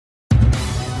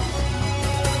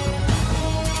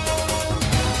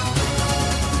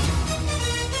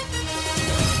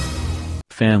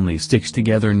family sticks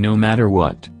together no matter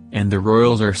what, and the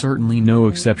royals are certainly no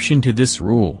exception to this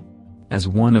rule. As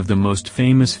one of the most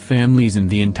famous families in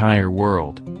the entire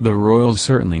world, the royals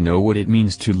certainly know what it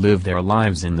means to live their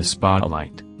lives in the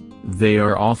spotlight. They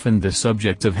are often the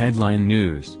subject of headline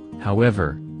news.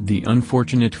 However, the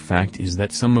unfortunate fact is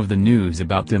that some of the news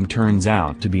about them turns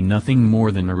out to be nothing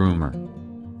more than a rumor.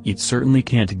 It certainly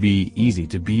can't be easy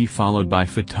to be followed by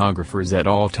photographers at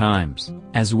all times,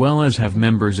 as well as have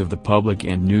members of the public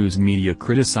and news media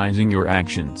criticizing your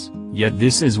actions, yet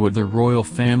this is what the royal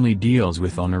family deals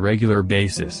with on a regular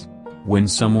basis. When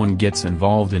someone gets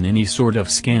involved in any sort of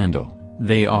scandal,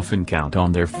 they often count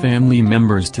on their family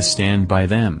members to stand by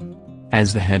them.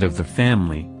 As the head of the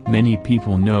family, many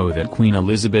people know that Queen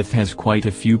Elizabeth has quite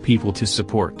a few people to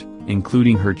support,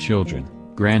 including her children,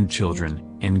 grandchildren,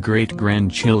 and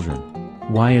great-grandchildren.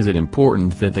 Why is it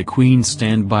important that the Queen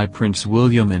stand by Prince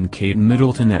William and Kate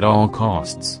Middleton at all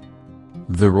costs?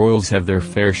 The royals have their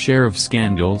fair share of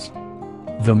scandals.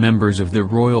 The members of the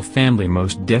royal family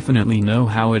most definitely know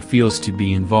how it feels to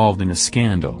be involved in a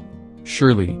scandal.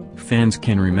 Surely, fans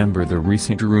can remember the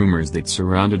recent rumors that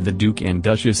surrounded the Duke and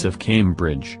Duchess of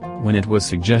Cambridge, when it was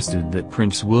suggested that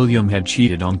Prince William had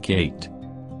cheated on Kate.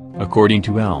 According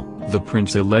to Elle, the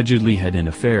prince allegedly had an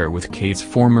affair with Kate's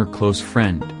former close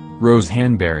friend, Rose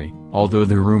Hanbury, although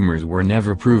the rumors were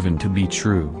never proven to be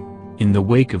true. In the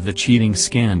wake of the cheating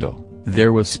scandal,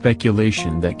 there was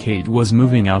speculation that Kate was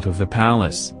moving out of the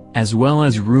palace, as well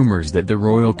as rumors that the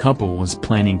royal couple was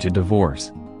planning to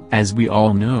divorce. As we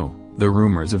all know, the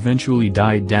rumors eventually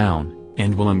died down,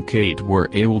 and Will and Kate were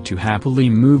able to happily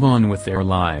move on with their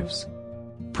lives.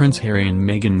 Prince Harry and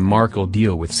Meghan Markle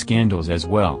deal with scandals as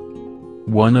well.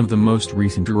 One of the most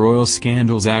recent royal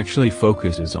scandals actually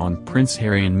focuses on Prince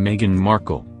Harry and Meghan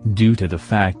Markle, due to the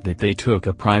fact that they took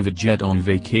a private jet on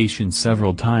vacation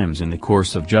several times in the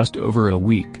course of just over a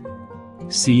week.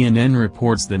 CNN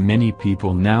reports that many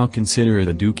people now consider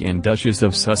the Duke and Duchess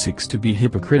of Sussex to be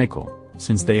hypocritical,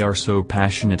 since they are so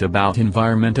passionate about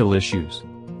environmental issues.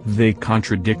 They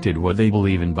contradicted what they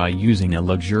believe in by using a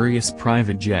luxurious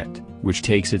private jet, which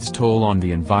takes its toll on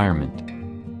the environment.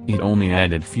 It only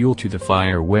added fuel to the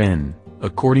fire when,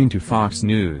 according to Fox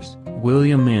News,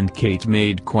 William and Kate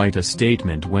made quite a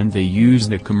statement when they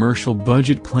used a commercial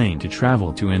budget plane to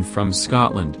travel to and from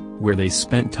Scotland, where they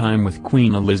spent time with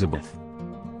Queen Elizabeth.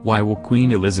 Why will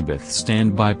Queen Elizabeth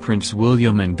stand by Prince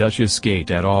William and Duchess Kate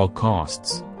at all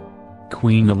costs?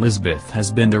 Queen Elizabeth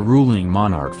has been the ruling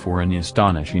monarch for an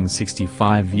astonishing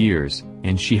 65 years,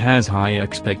 and she has high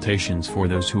expectations for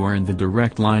those who are in the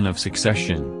direct line of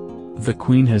succession. The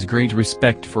Queen has great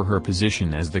respect for her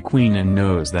position as the Queen and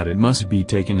knows that it must be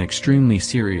taken extremely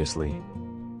seriously.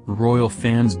 Royal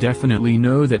fans definitely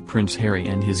know that Prince Harry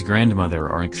and his grandmother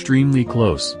are extremely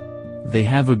close. They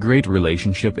have a great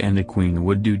relationship and the Queen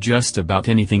would do just about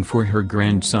anything for her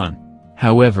grandson.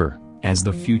 However, as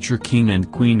the future king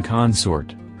and queen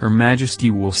consort, Her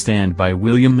Majesty will stand by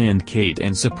William and Kate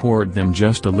and support them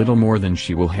just a little more than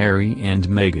she will Harry and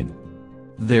Meghan.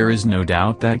 There is no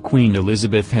doubt that Queen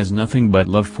Elizabeth has nothing but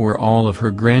love for all of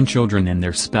her grandchildren and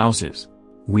their spouses.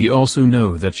 We also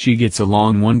know that she gets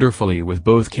along wonderfully with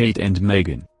both Kate and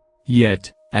Meghan.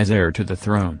 Yet, as heir to the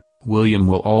throne, William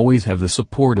will always have the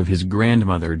support of his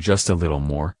grandmother just a little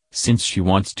more, since she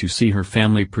wants to see her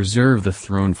family preserve the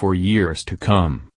throne for years to come.